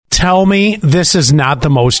tell me this is not the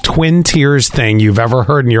most Twin Tears thing you've ever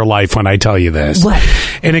heard in your life when I tell you this. What?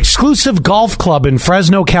 An exclusive golf club in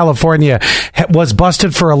Fresno, California was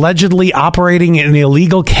busted for allegedly operating an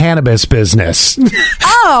illegal cannabis business.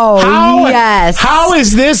 Oh, yes. How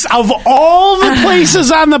is this, of all the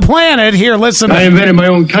places on the planet, here, listen. I invented my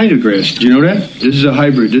own kind of grass. Do you know that? This is a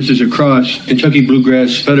hybrid. This is a cross. Kentucky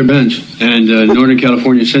bluegrass, feather bench, and Northern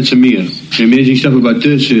California sensimilla. The amazing stuff about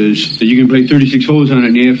this is that you can play 36 holes on it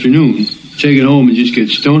in the afternoon, take it home, and just get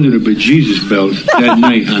stoned to the bejesus belt that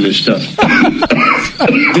night on this stuff.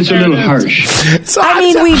 It's a little harsh. So,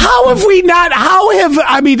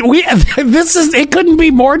 it couldn't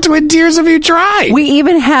be more Twin Tears if you try. We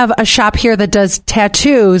even have a shop here that does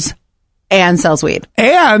tattoos and sells weed.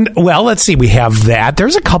 And, well, let's see, we have that.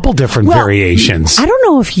 There's a couple different variations. I don't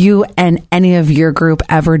know if you and any of your group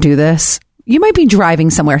ever do this. You might be driving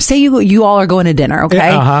somewhere. Say you all are going to dinner, okay?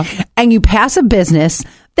 Uh-huh. And you pass a business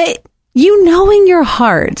that you know in your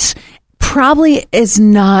heart probably is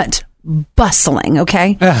not bustling,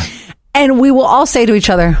 okay? And we will all say to each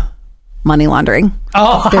other, money laundering.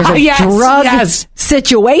 Oh, there's a drug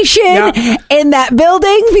situation in that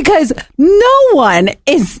building because no one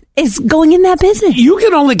is going in that business. You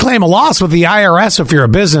can only claim a loss with the IRS if you're a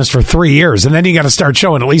business for 3 years, and then you got to start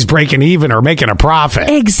showing at least breaking even or making a profit.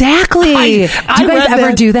 Exactly. Do you guys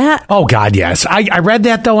ever do that? Oh, God, yes. I read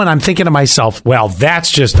that, though, and I'm thinking to myself, well, that's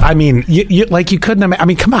just, I mean, you couldn't, I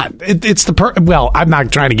mean, come on. It's I'm not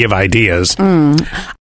trying to give ideas.